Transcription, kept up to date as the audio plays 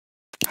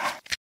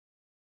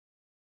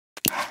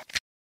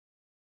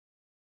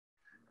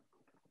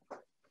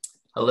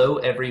Hello,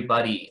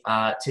 everybody.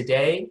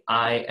 Today,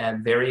 I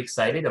am very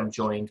excited. I'm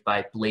joined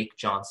by Blake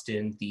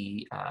Jonhston,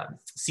 the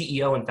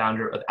CEO and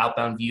founder of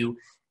OutboundView,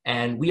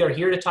 and we are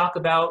here to talk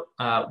about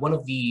one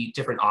of the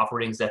different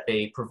offerings that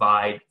they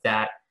provide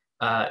that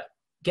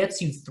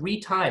gets you 3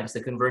 times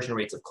the conversion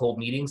rates of cold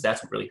meetings.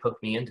 That's what really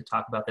hooked me in to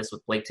talk about this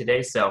with Blake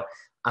today. So,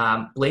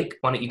 Blake,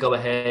 why don't you go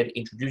ahead,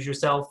 introduce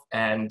yourself,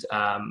 and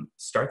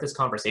start this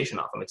conversation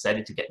off. I'm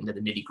excited to get into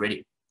the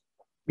nitty-gritty.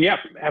 Yeah,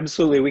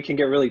 absolutely. We can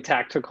get really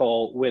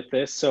tactical with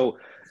this. So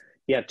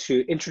yeah,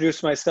 to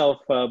introduce myself,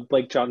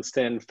 Blake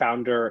Jonhston,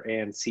 founder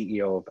and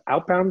CEO of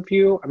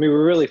OutboundView. I mean, we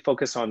really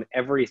focus on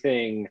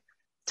everything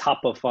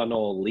top of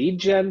funnel lead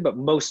gen, but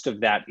most of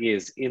that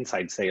is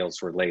inside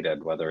sales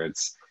related, whether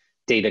it's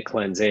data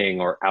cleansing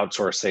or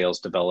outsource sales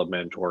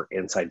development or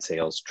inside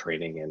sales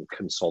training and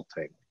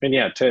consulting. And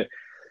yeah, to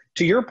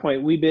your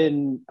point, we've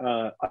been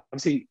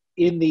obviously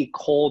in the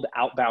cold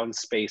outbound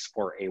space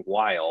for a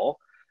while.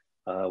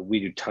 We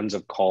do tons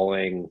of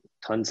calling,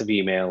 tons of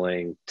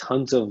emailing,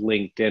 tons of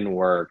LinkedIn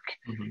work.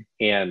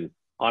 And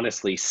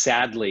honestly,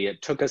 sadly, it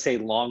took us a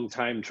long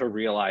time to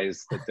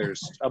realize that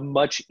there's a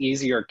much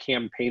easier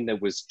campaign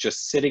that was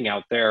just sitting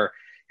out there.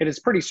 And it's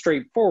pretty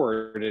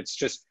straightforward. It's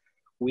just,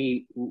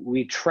 we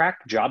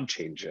track job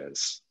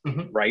changes,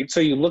 right? So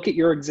you look at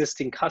your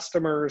existing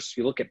customers,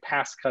 you look at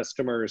past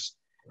customers,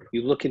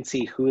 you look and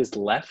see who has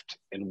left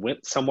and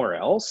went somewhere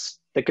else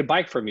that could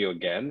buy from you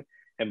again.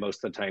 And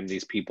most of the time,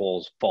 these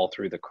people fall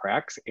through the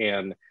cracks,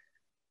 and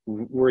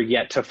we're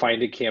yet to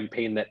find a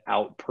campaign that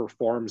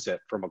outperforms it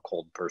from a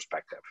cold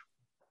perspective.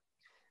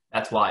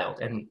 That's wild.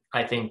 And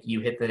I think you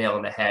hit the nail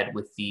on the head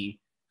with the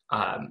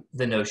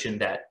notion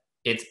that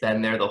it's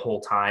been there the whole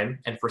time.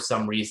 And for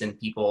some reason,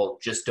 people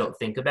just don't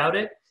think about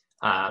it,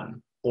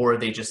 or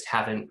they just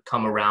haven't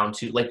come around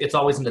to, like, it's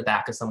always in the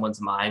back of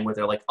someone's mind where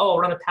they're like, oh, I'll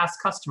run a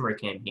past customer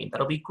campaign.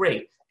 That'll be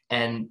great.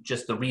 And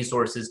just the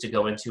resources to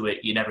go into it,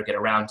 you never get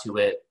around to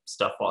it.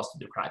 Stuff falls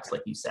through the cracks,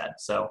 like you said.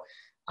 So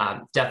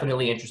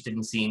definitely interested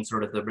in seeing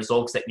sort of the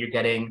results that you're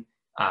getting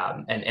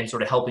and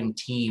sort of helping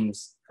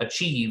teams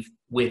achieve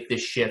with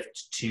this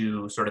shift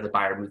to sort of the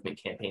buyer movement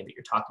campaign that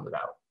you're talking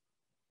about.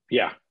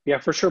 Yeah,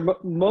 for sure.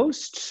 But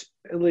most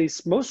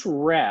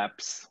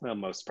reps, well,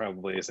 most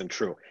probably isn't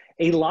true.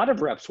 A lot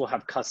of reps will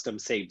have custom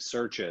saved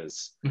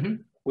searches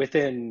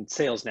within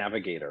Sales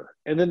Navigator.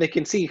 And then they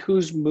can see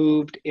who's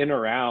moved in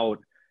or out.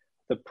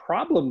 The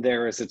problem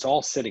there is it's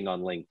all sitting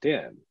on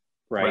LinkedIn,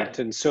 right?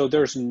 And so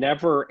there's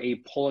never a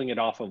pulling it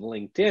off of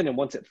LinkedIn. And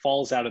once it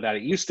falls out of that,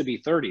 it used to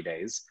be 30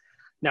 days.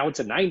 Now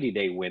it's a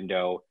 90-day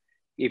window.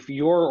 If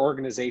your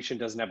organization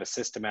doesn't have a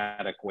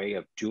systematic way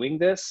of doing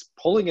this,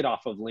 pulling it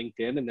off of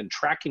LinkedIn and then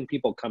tracking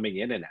people coming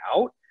in and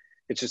out,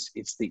 it's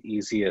the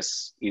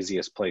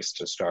easiest place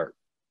to start.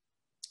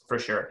 For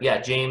sure. Yeah,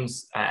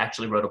 James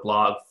actually wrote a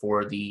blog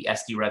for the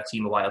SDRev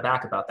team a while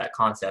back about that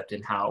concept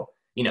and how,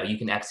 you know, you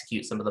can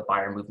execute some of the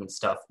buyer movement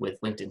stuff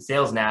with LinkedIn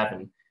Sales Nav,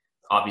 and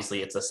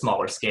obviously it's a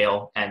smaller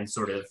scale and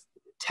sort of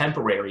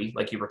temporary,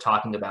 like you were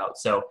talking about.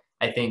 So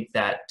I think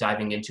that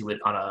diving into it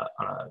on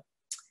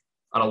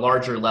a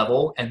larger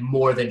level and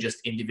more than just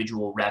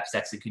individual reps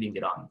executing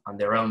it on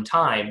their own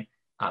time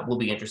will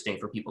be interesting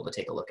for people to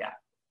take a look at.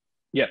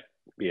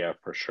 Yeah,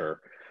 for sure.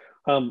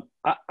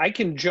 I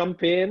can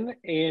jump in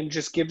and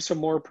just give some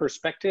more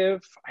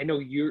perspective. I know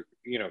you're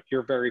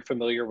very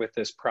familiar with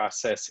this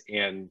process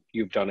and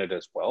you've done it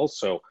as well.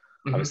 So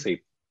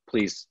obviously,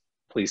 please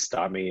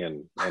stop me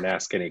and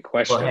ask any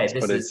questions. Well, hey,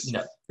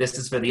 this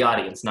is for the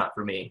audience, not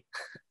for me.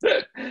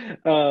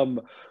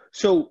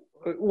 So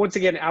once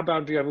again,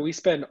 OutboundView, I mean, we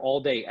spend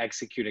all day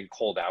executing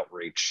cold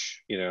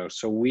outreach.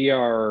 So we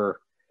are,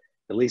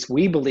 at least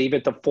we believe,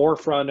 at the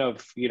forefront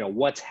of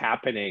what's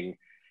happening.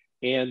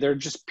 And they're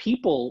just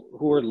people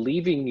who are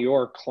leaving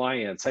your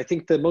clients. I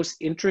think the most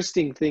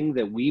interesting thing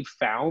that we've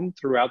found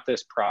throughout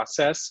this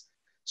process,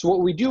 so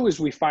what we do is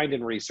we find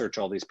and research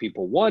all these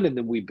people, and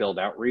then we build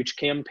outreach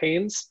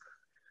campaigns.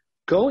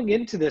 Going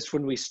into this,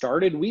 when we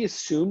started, we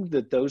assumed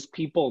that those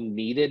people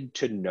needed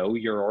to know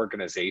your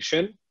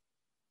organization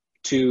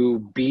to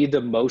be the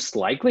most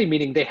likely,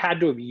 meaning they had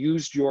to have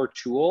used your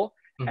tool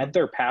at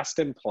their past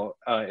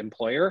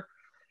employer.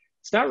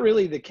 It's not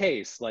really the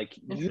case. Like,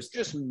 you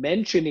just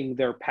mentioning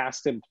their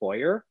past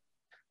employer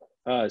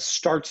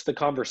starts the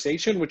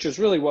conversation, which is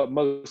really what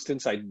most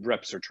inside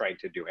reps are trying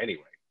to do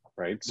anyway,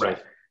 right? So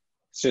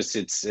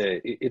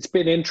it's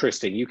been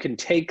interesting. You can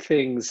take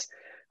things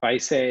by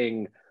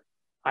saying,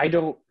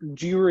 do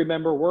you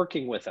remember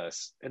working with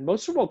us? And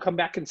most of them will come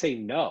back and say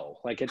no.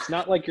 Like, it's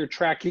not like you're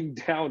tracking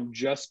down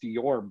just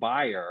your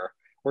buyer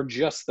or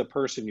just the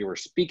person you were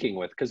speaking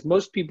with, because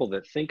most people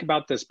that think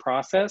about this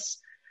process,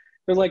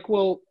 they're like,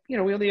 well, we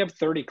only have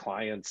 30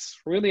 clients.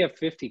 We only have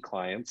 50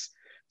 clients.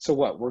 So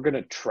what, we're going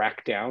to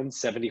track down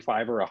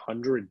 75 or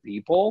 100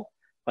 people?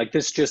 Like,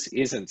 this just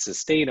isn't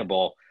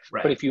sustainable.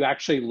 But if you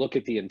actually look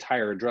at the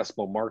entire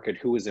addressable market,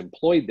 who is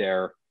employed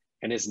there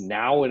and is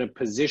now in a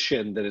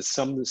position that is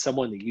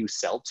someone that you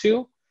sell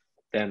to,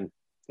 then,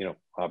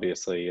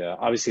 obviously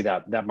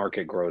that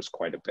market grows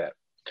quite a bit.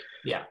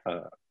 Yeah.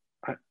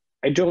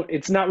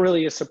 it's not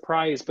really a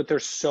surprise, but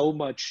there's so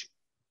much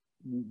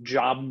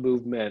job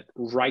movement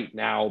right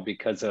now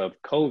because of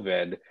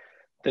COVID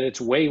that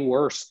it's way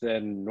worse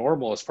than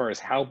normal as far as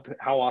how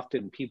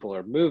often people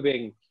are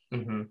moving.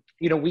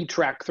 Mm-hmm. We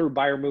track through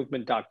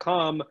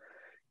BuyerMovement.com.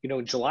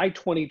 In July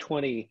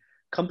 2020,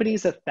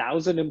 companies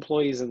 1,000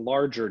 employees and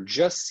larger,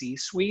 just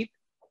C-suite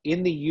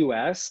in the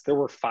US, there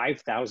were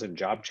 5,000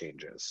 job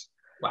changes.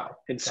 Wow.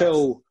 And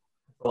so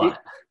a lot.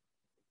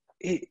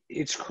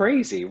 It's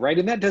crazy, right?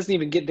 And that doesn't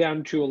even get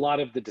down to a lot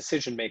of the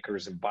decision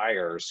makers and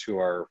buyers who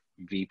are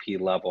VP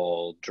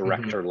level,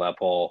 director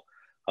level,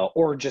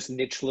 or just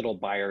niche little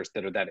buyers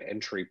that are that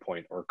entry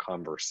point or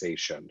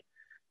conversation.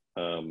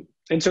 And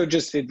so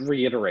it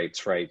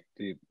reiterates, right?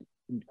 You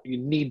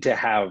need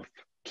to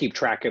keep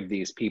track of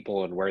these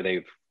people and where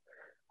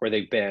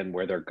they've been,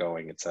 where they're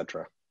going, et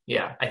cetera.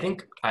 Yeah, I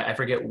think I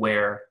forget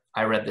where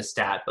I read the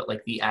stat, but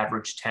like the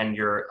average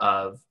tenure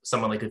of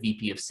someone like a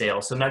VP of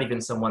sales, so not even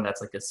someone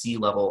that's like a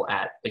C-level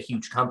at a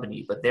huge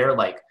company, but they're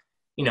like,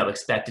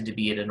 expected to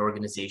be at an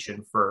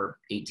organization for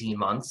 18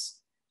 months,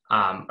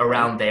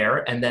 around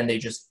there, and then they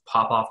just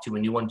pop off to a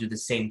new one, do the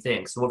same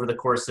thing. So over the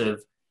course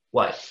of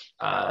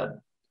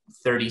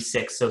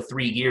 36, so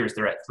 3 years,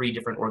 they're at 3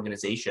 different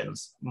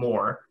organizations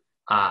more.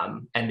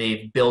 And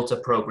they've built a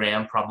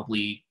program,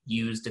 probably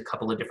used a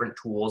couple of different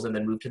tools, and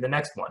then moved to the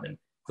next one. And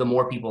the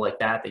more people like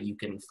that you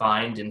can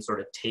find and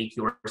sort of take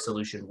your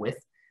solution with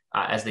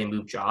as they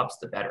move jobs,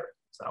 the better.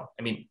 So,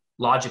 I mean,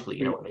 logically,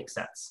 it makes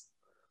sense.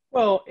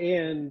 Well,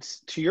 and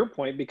to your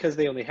point, because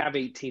they only have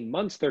 18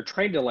 months, they're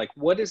trying to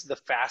what is the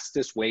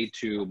fastest way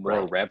to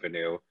more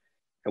revenue?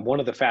 And one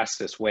of the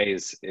fastest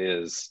ways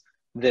is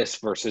this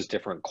versus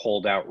different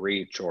cold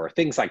outreach or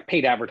things like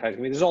paid advertising.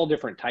 I mean, there's all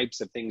different types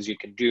of things you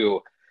can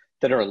do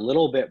that are a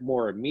little bit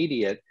more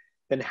immediate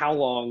than how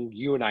long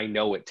you and I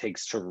know it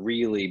takes to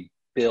really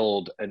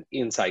build an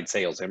inside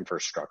sales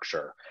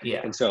infrastructure.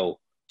 Yeah. And so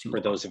for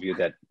those of you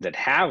that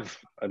have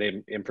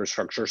an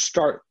infrastructure,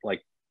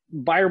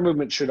 buyer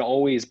movement should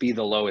always be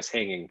the lowest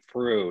hanging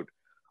fruit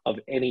of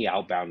any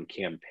outbound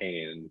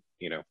campaign,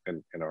 in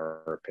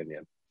our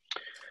opinion.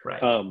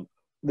 Right.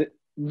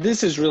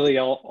 This is really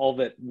all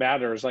that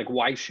matters.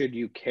 Why should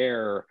you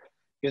care?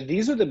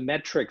 These are the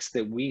metrics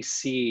that we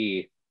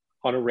see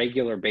on a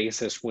regular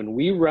basis when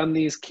we run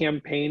these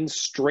campaigns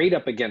straight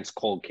up against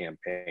cold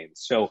campaigns.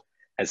 So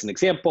as an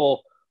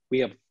example, we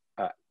have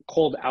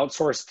cold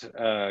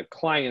outsourced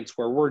clients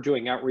where we're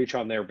doing outreach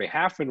on their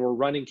behalf, and we're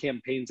running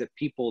campaigns at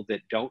people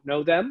that don't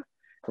know them.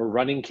 We're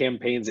running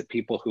campaigns at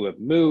people who have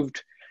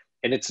moved,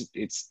 and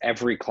it's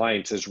every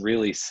client is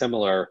really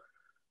similar.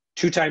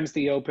 2 times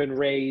the open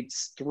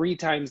rates, 3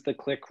 times the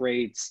click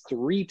rates,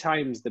 3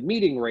 times the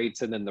meeting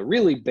rates. And then the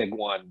really big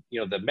one,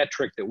 the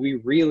metric that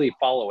we really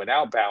follow in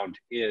outbound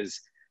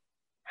is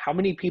how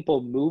many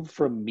people move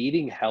from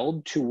meeting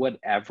held to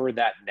whatever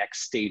that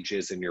next stage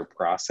is in your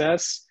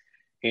process.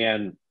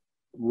 And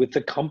with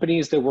the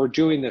companies that we're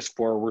doing this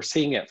for, we're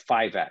seeing it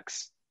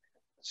 5x.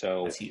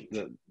 So,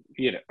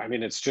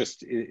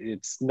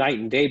 it's night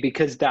and day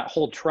because that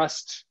whole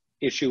trust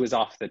issue is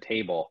off the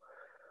table.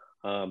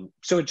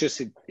 So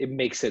it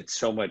makes it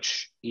so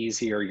much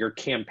easier. Your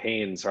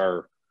campaigns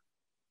are,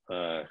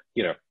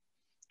 you're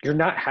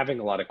not having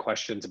a lot of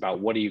questions about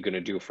what are you going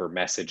to do for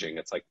messaging.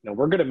 It's like, no,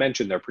 we're going to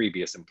mention their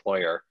previous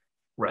employer.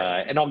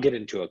 Right. And I'll get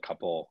into a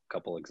couple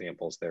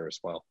examples there as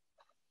well.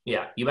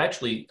 Yeah, you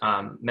actually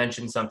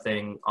mentioned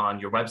something on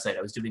your website.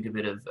 I was doing a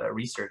bit of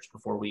research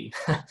before we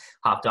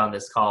hopped on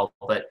this call,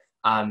 but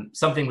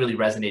something really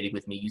resonated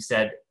with me. You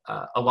said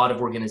a lot of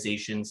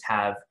organizations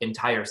have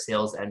entire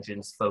sales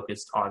engines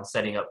focused on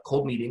setting up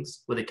cold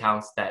meetings with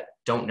accounts that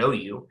don't know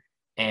you,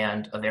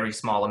 and a very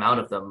small amount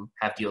of them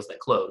have deals that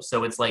close.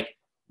 So it's like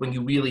when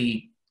you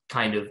really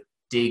kind of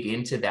dig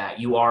into that,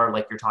 you are,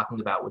 like you're talking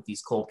about with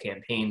these cold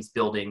campaigns,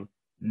 building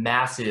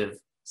massive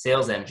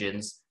sales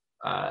engines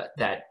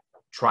that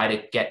try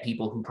to get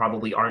people who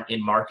probably aren't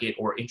in market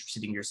or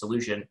interested in your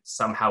solution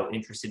somehow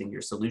interested in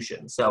your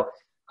solution. So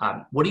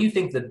what do you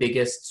think the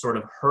biggest sort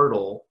of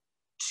hurdle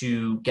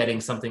to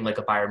getting something like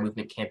a buyer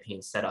movement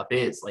campaign set up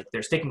is? Like,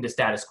 they're sticking to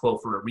status quo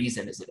for a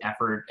reason. Is it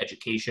effort,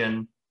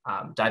 education?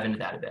 Dive into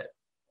that a bit.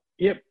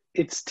 Yep.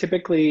 It's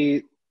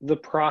typically the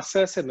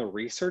process and the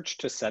research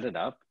to set it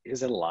up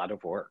is a lot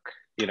of work,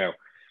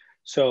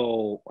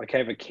 So I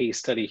have a case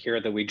study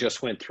here that we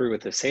just went through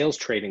with a sales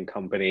training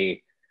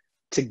company.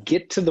 To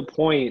get to the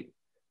point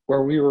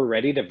where we were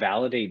ready to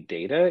validate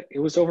data, it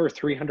was over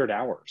 300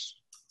 hours,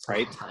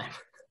 right?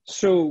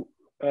 So,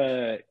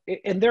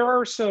 and there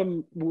are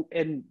some,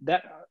 and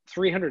that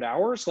 300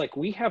 hours,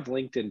 we have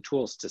LinkedIn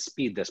tools to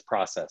speed this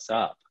process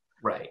up.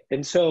 Right.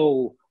 And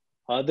so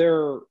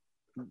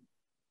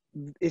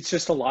it's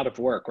just a lot of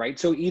work, right?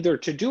 So either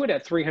to do it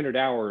at 300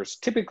 hours,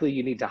 typically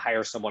you need to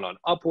hire someone on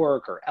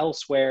Upwork or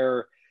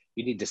elsewhere.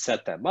 You need to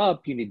set them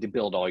up. You need to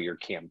build all your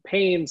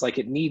campaigns.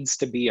 It needs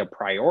to be a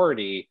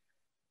priority.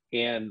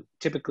 And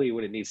typically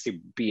when it needs to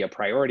be a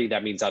priority,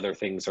 that means other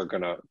things are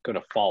gonna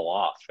fall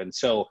off. And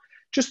so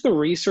just the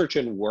research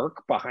and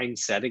work behind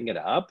setting it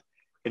up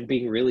and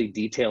being really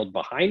detailed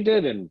behind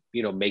it, and,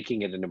 you know,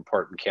 making it an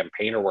important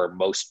campaign where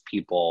most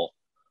people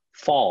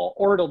fall,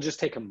 or it'll just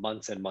take them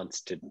months and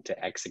months to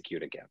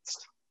execute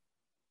against.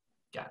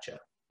 Gotcha.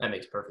 That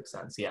makes perfect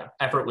sense. Yeah.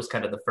 Effort was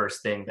kind of the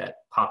first thing that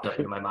popped up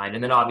into my mind.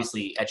 And then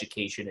obviously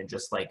education and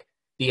just like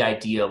the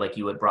idea, like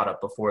you had brought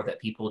up before, that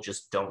people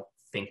just don't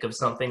think of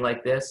something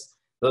like this.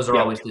 Those are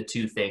always the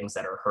two things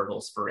that are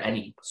hurdles for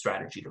any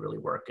strategy to really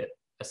work at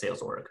a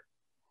sales org.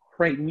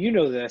 Right. And you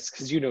know this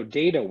because you know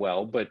data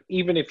well, but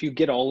even if you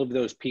get all of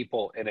those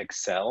people in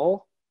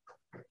Excel,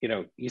 you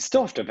know, you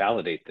still have to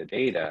validate the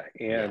data.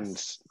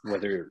 And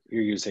whether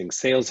you're using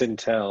Sales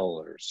Intel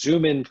or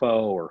Zoom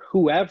Info or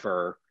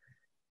whoever,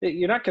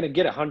 you're not going to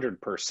get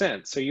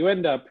 100%.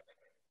 So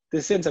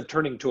this ends up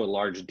turning to a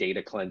large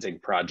data cleansing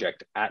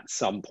project at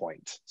some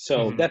point.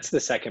 So that's the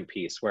second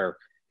piece where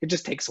it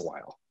just takes a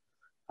while.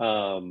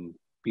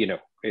 You know,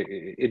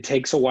 it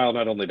takes a while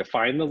not only to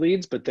find the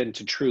leads, but then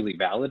to truly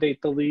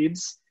validate the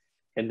leads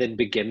and then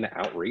begin the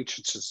outreach.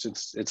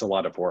 It's a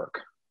lot of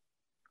work.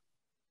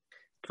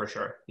 For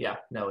sure. Yeah,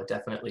 no, it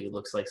definitely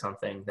looks like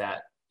something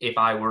that if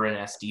I were an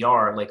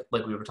SDR, like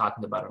we were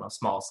talking about on a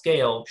small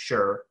scale,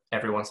 sure,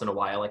 every once in a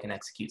while I can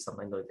execute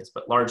something like this,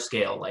 but large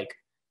scale, like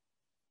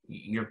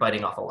you're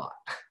biting off a lot.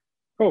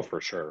 Oh, for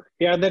sure.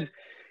 Yeah. And then,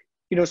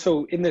 you know,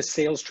 so in this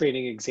sales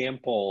training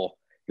example,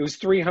 it was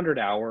 300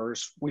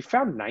 hours. We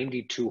found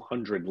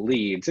 9,200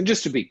 leads. And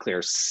just to be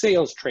clear,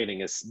 sales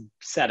training is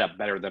set up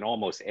better than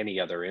almost any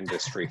other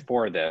industry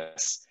for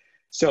this.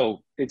 So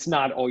it's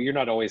not, you're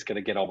not always going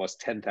to get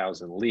almost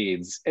 10,000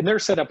 leads. And they're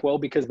set up well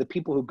because the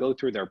people who go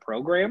through their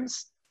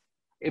programs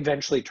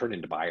eventually turn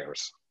into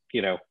buyers,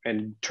 you know,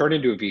 and turn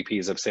into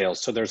VPs of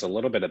sales. So there's a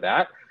little bit of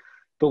that.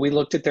 But we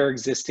looked at their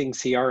existing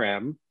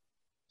CRM.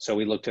 So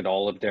we looked at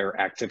all of their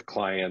active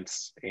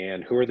clients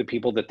and who are the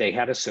people that they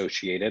had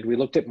associated. We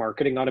looked at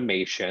marketing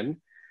automation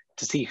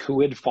to see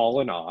who had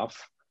fallen off.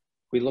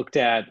 We looked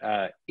at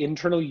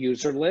internal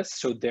user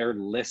lists, so their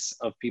lists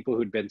of people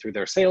who'd been through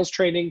their sales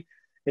training.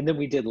 And then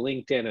we did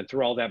LinkedIn, and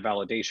through all that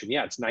validation,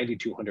 yeah, it's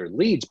 9,200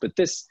 leads, but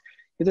this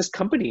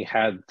company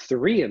had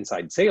 3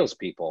 inside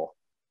salespeople.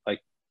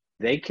 Like,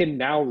 they can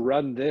now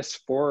run this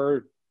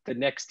for the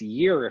next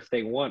year if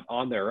they want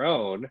on their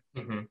own,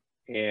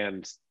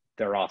 and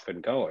they're off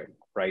and going,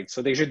 right?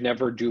 So they should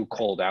never do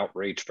cold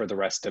outreach for the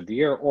rest of the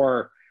year.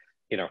 Or,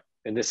 you know,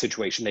 in this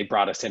situation, they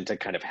brought us in to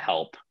kind of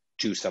help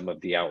do some of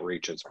the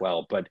outreach as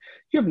well. But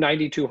you have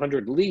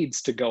 9,200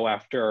 leads to go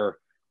after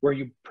where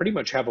you pretty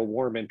much have a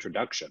warm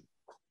introduction.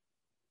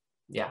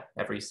 Yeah,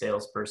 every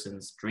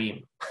salesperson's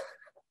dream.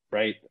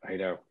 Right, I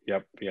know.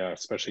 Yep, yeah,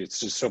 especially it's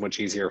just so much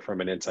easier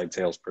from an inside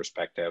sales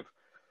perspective.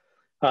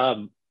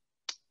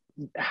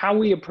 How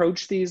we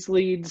approach these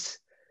leads,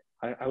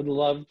 I would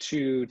love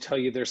to tell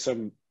you there's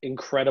some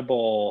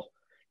incredible,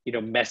 you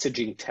know,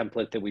 messaging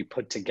template that we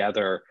put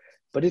together,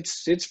 but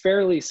it's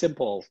fairly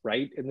simple,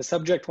 right? In the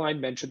subject line,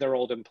 mention their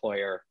old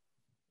employer.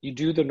 You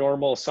do the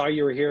normal, saw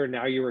you were here,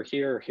 now you were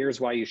here,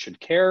 here's why you should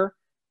care.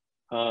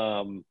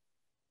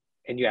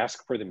 And you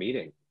ask for the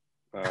meeting.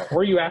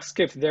 Or you ask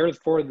if they're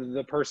for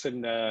the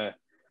person that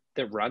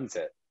runs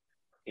it.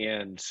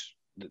 And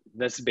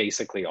that's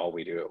basically all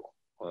we do.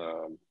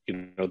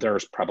 You know,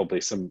 there's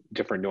probably some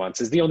different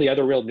nuances. The only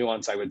other real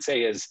nuance I would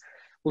say is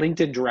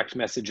LinkedIn direct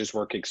messages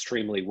work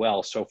extremely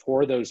well. So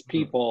for those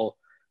people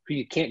who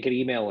you can't get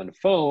email and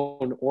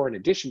phone, or in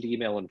addition to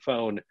email and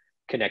phone,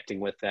 connecting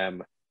with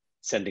them,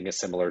 sending a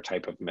similar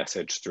type of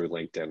message through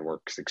LinkedIn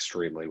works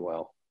extremely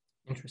well.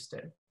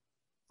 Interesting.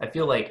 I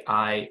feel like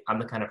I'm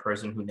the kind of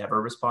person who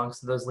never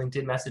responds to those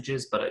LinkedIn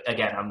messages, but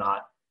again, I'm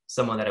not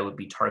someone that I would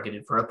be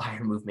targeted for a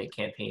BuyerMovement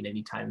campaign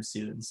anytime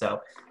soon.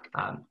 So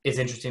it's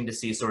interesting to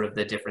see sort of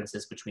the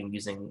differences between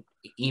using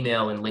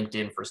email and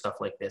LinkedIn for stuff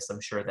like this.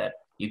 I'm sure that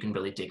you can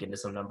really dig into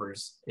some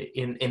numbers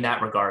in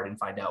that regard and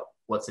find out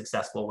what's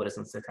successful, what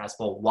isn't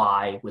successful,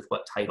 why, with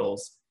what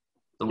titles.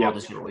 The world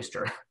is your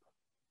oyster.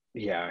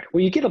 Yeah,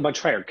 well, you get a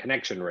much higher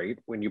connection rate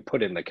when you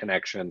put in the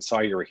connection, saw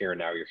you were here,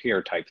 now you're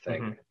here type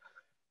thing.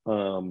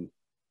 And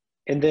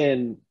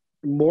then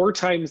more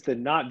times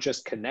than not,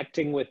 just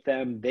connecting with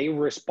them, they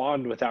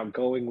respond without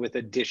going with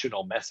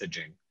additional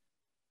messaging.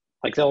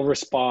 Like, they'll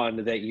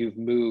respond that you've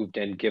moved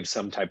and give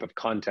some type of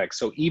context.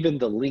 So even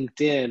the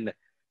LinkedIn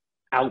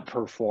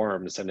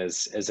outperforms and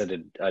is at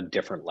a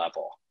different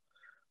level.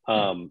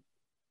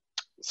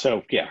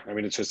 So yeah, I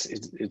mean,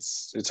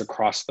 it's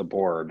across the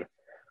board.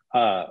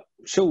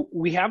 So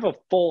we have a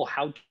full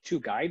how-to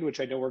guide, which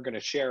I know we're going to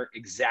share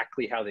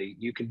exactly how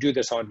you can do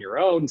this on your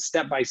own,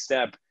 step by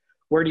step.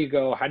 Where do you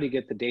go? How do you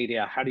get the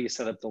data? How do you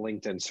set up the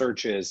LinkedIn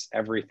searches,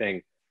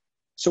 everything?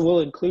 So we'll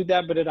include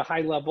that, but at a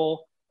high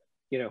level,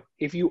 you know,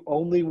 if you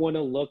only want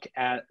to look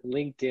at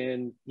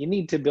LinkedIn, you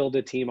need to build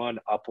a team on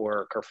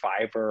Upwork or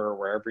Fiverr or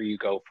wherever you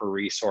go for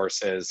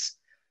resources.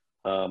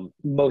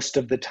 Most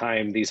of the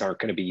time, these aren't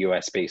going to be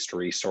US-based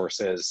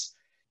resources.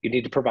 You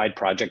need to provide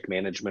project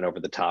management over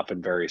the top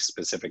and very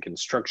specific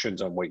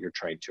instructions on what you're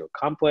trying to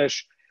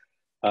accomplish.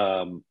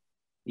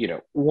 You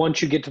know,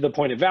 once you get to the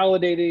point of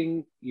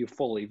validating, you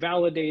fully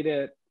validate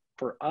it,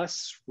 for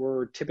us,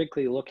 we're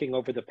typically looking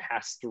over the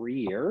past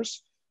 3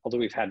 years, although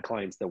we've had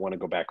clients that want to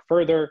go back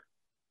further.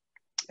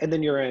 And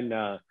then you're in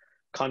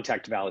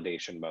contact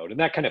validation mode. And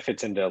that kind of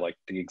fits into like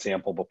the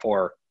example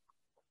before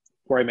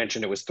where I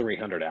mentioned it was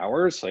 300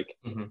 hours. Like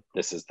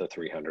this is the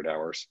 300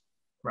 hours.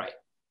 Right.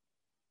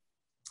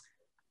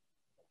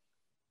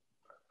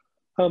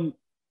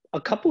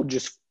 A couple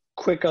just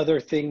quick other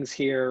things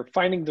here.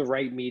 Finding the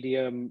right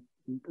medium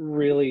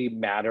really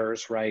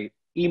matters, right?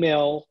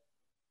 Email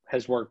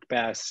has worked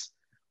best.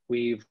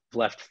 We've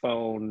left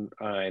phone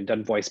and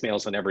done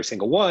voicemails on every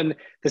single one.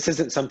 This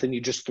isn't something you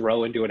just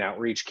throw into an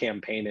outreach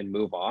campaign and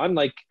move on,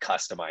 like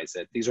customize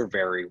it. These are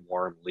very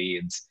warm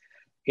leads.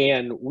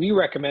 And we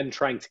recommend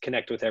trying to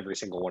connect with every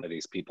single one of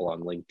these people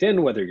on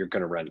LinkedIn, whether you're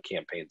going to run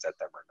campaigns at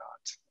them or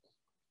not.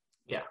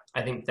 Yeah,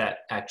 I think that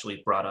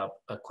actually brought up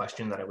a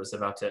question that I was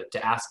about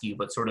to ask you,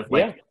 but sort of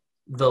like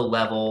the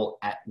level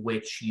at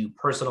which you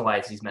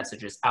personalize these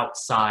messages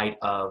outside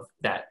of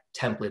that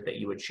template that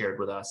you had shared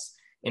with us,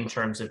 in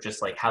terms of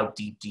just like how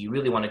deep do you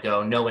really want to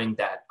go, knowing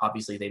that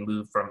obviously they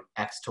move from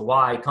X to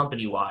Y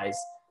company wise,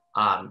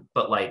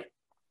 but like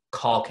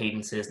call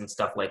cadences and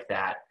stuff like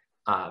that.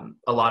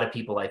 A lot of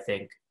people, I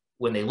think,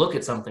 when they look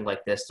at something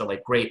like this, they're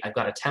like, great, I've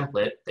got a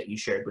template that you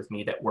shared with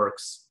me that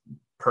works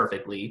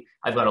perfectly.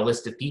 I've got a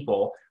list of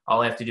people.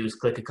 All I have to do is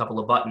click a couple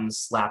of buttons,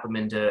 slap them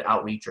into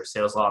outreach or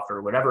sales loft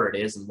or whatever it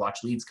is, and watch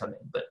leads come in.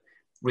 But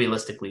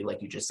realistically,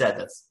 like you just said,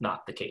 that's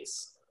not the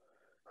case.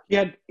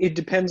 Yeah, it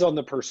depends on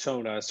the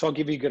persona. So I'll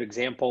give you a good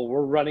example.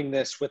 We're running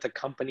this with a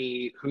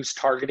company who's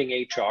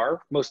targeting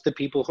HR. Most of the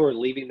people who are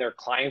leaving their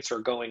clients are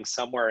going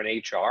somewhere in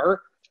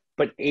HR,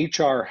 but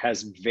HR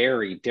has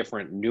very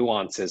different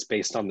nuances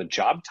based on the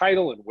job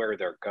title and where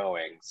they're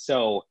going.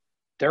 So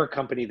they're a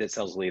company that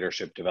sells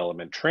leadership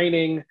development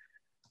training.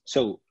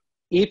 So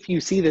if you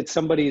see that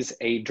somebody's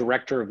a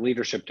director of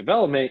leadership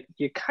development,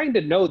 you kind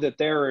of know that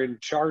they're in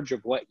charge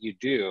of what you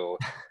do.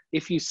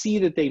 If you see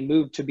that they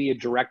move to be a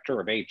director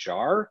of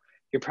HR,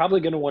 you're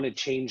probably going to want to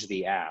change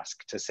the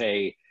ask to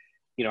say,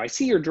 you know, I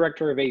see you're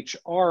director of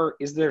HR.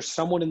 Is there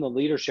someone in the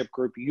leadership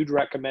group you'd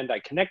recommend I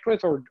connect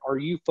with, or are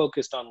you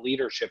focused on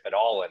leadership at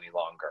all any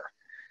longer?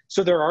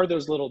 So there are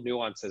those little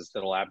nuances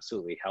that'll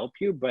absolutely help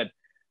you, but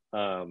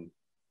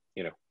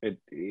you know, it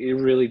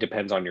really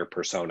depends on your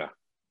persona.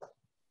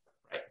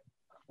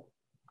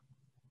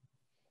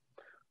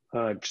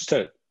 Just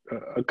a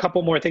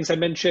couple more things I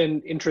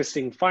mentioned,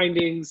 interesting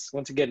findings.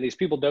 Once again, these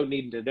people don't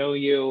need to know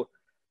you.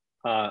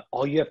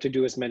 All you have to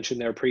do is mention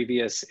their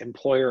previous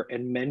employer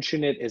and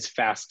mention it as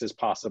fast as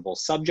possible.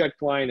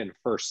 Subject line and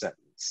first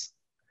sentence.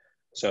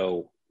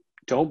 So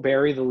don't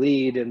bury the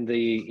lead in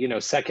the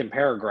second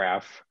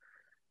paragraph.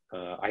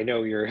 I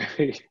know you're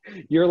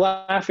you're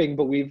laughing,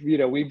 but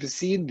we've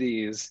seen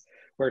these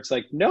where it's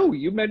like, no,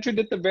 you mentioned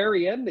at the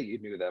very end that you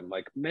knew them.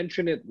 Like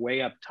mention it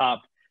way up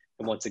top.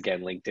 And once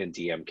again, LinkedIn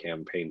DM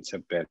campaigns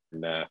have been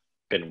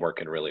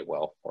working really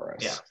well for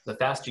us. Yeah, the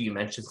faster you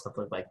mention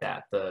something like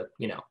that,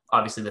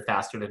 obviously the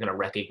faster they're going to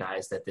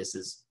recognize that this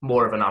is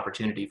more of an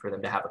opportunity for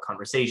them to have a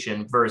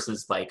conversation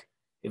versus like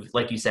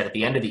you said at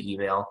the end of the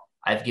email,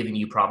 I've given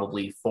you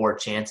probably 4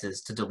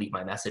 chances to delete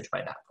my message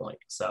by that point.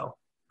 So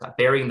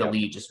burying the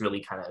lead just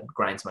really kind of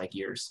grinds my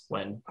gears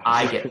when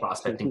I get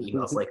prospecting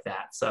emails like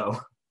that. So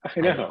I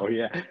know.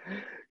 Yeah.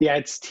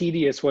 It's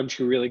tedious once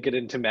you really get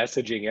into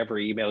messaging.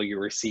 Every email you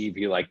receive,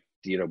 you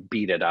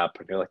beat it up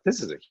and you're like,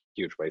 this is a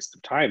huge waste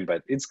of time,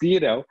 but it's,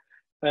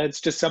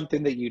 it's just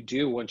something that you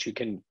do once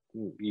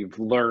you've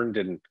learned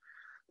and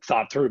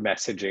thought through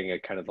messaging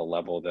at kind of the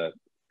level that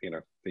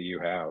you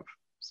have.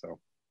 So,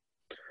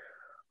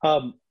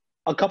 a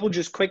couple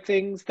just quick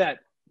things that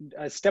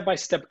a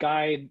step-by-step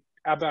guide,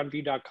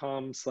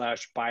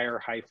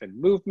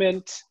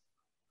 outboundview.com/buyer-movement.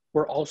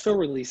 We're also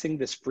releasing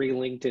this free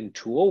LinkedIn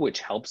tool, which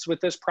helps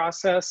with this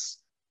process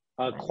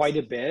quite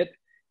a bit.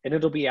 And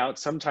it'll be out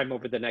sometime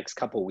over the next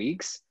couple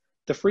weeks.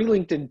 The free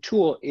LinkedIn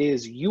tool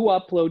is you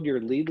upload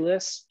your lead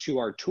list to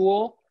our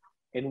tool,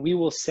 and we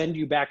will send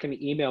you back an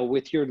email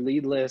with your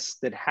lead list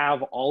that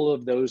have all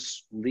of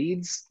those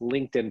leads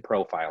LinkedIn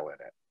profile in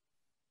it.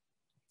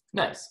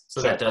 Nice.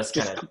 So that does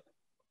kind of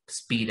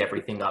speed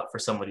everything up for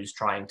someone who's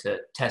trying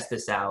to test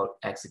this out,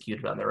 execute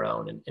it on their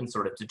own, and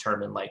sort of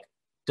determine like,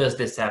 does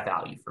this have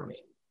value for me?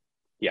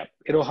 Yeah,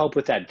 it'll help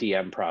with that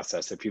DM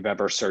process if you've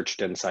ever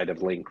searched inside of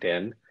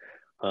LinkedIn.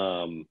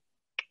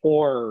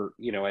 Or,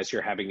 as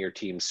you're having your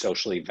team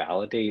socially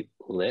validate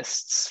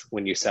lists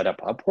when you set up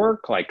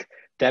Upwork, like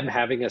them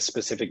having a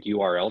specific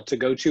URL to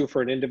go to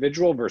for an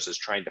individual versus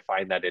trying to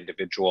find that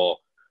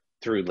individual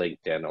through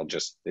LinkedIn,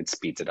 it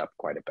speeds it up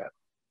quite a bit.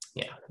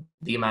 Yeah.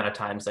 The amount of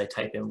times I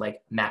type in like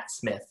Matt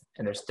Smith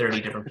and there's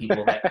 30 different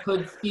people that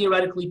could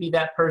theoretically be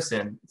that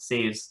person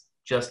saves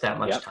just that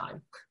much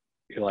time.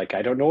 You're like,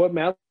 I don't know what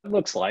Matt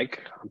looks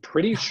like. I'm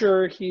pretty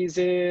sure he's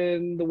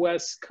in the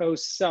West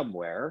Coast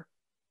somewhere.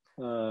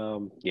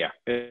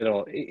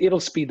 It'll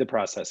speed the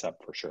process up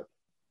for sure.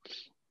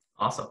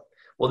 Awesome.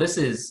 Well, this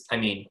is,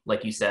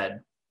 like you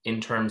said,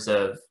 in terms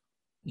of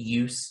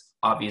use,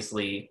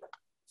 obviously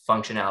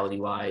functionality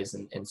wise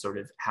and sort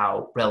of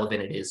how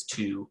relevant it is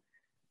to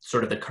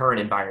sort of the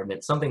current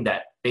environment, something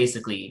that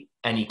basically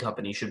any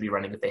company should be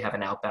running if they have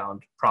an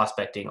outbound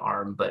prospecting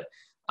arm. But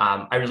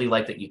I really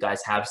like that you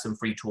guys have some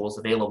free tools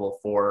available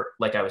for,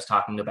 like I was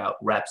talking about,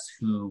 reps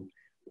who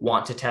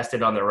want to test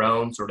it on their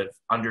own, sort of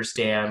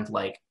understand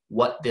like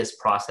what this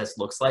process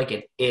looks like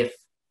and if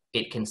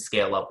it can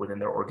scale up within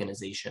their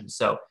organization.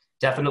 So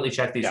definitely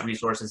check these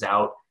resources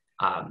out.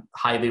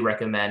 Highly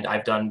recommend.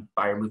 I've done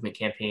BuyerMovement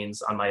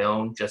campaigns on my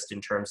own, just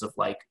in terms of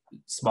like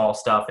small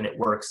stuff, and it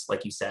works,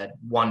 like you said,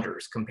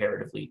 wonders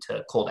comparatively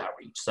to cold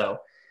outreach. So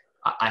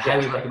I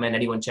highly recommend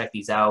anyone check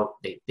these out.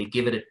 They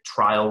give it a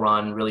trial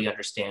run, really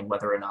understand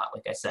whether or not,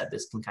 like I said,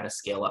 this can kind of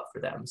scale up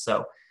for them.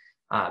 So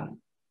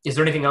is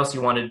there anything else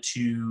you wanted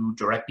to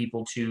direct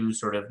people to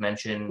sort of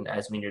mention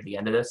as we near the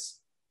end of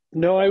this?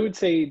 No, I would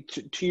say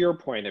to your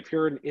point, if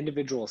you're an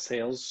individual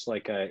sales,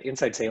 like an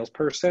inside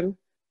salesperson,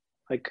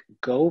 like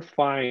go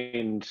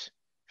find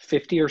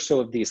 50 or so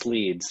of these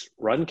leads,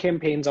 run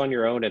campaigns on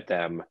your own at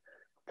them.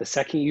 The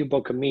second you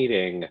book a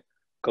meeting,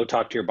 go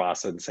talk to your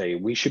boss and say,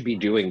 we should be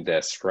doing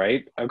this,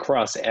 right?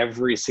 Across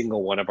every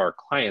single one of our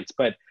clients.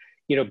 But,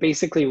 you know,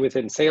 basically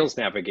within Sales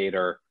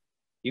Navigator,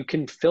 you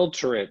can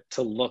filter it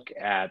to look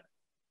at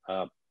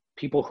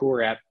people who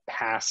are at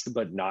past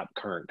but not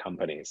current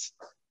companies.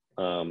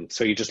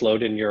 So you just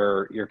load in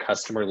your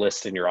customer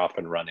list and you're off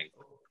and running.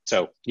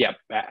 So yeah,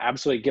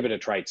 absolutely give it a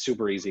try. It's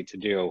super easy to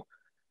do.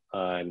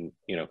 And,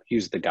 you know,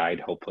 use the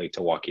guide hopefully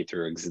to walk you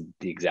through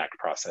the exact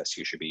process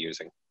you should be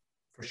using.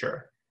 For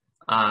sure.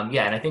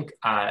 Yeah, and I think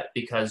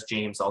because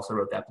James also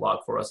wrote that blog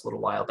for us a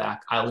little while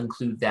back, I'll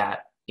include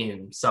that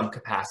in some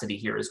capacity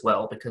here as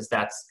well, because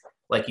that's,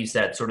 like you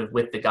said, sort of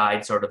with the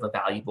guide, sort of a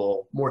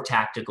valuable, more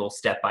tactical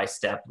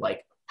step-by-step,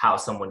 like how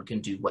someone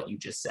can do what you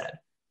just said.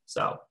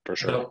 So for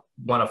sure, don't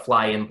want to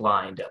fly in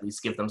blind, at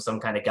least give them some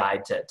kind of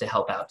guide to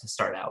help out to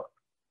start out.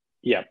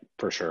 Yeah,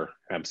 for sure.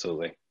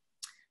 Absolutely.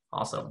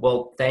 Awesome.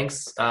 Well,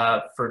 thanks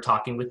for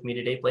talking with me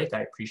today, Blake.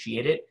 I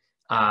appreciate it.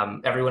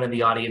 Everyone in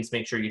the audience,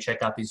 make sure you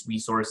check out these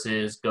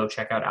resources. Go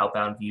check out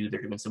OutboundView.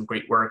 They're doing some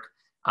great work.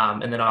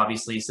 And then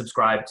obviously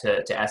subscribe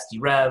to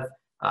SDRev,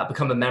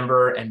 become a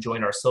member and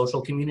join our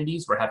social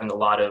communities. We're having a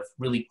lot of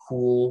really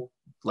cool,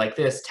 like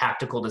this,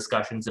 tactical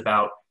discussions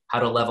about how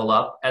to level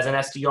up as an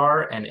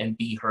SDR and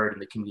be heard in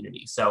the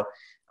community. So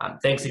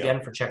thanks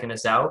again for checking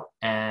us out.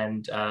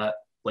 And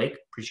Blake,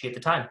 appreciate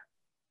the time.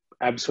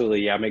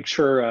 Absolutely. Yeah. Make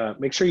sure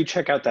you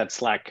check out that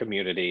Slack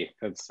community.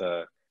 It's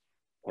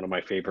one of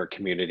my favorite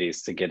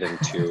communities to get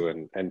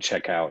into and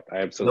check out. I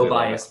absolutely no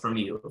bias from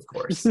you, of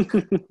course. All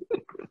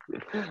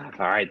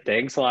right.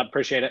 Thanks a lot.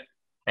 Appreciate it.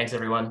 Thanks,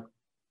 everyone.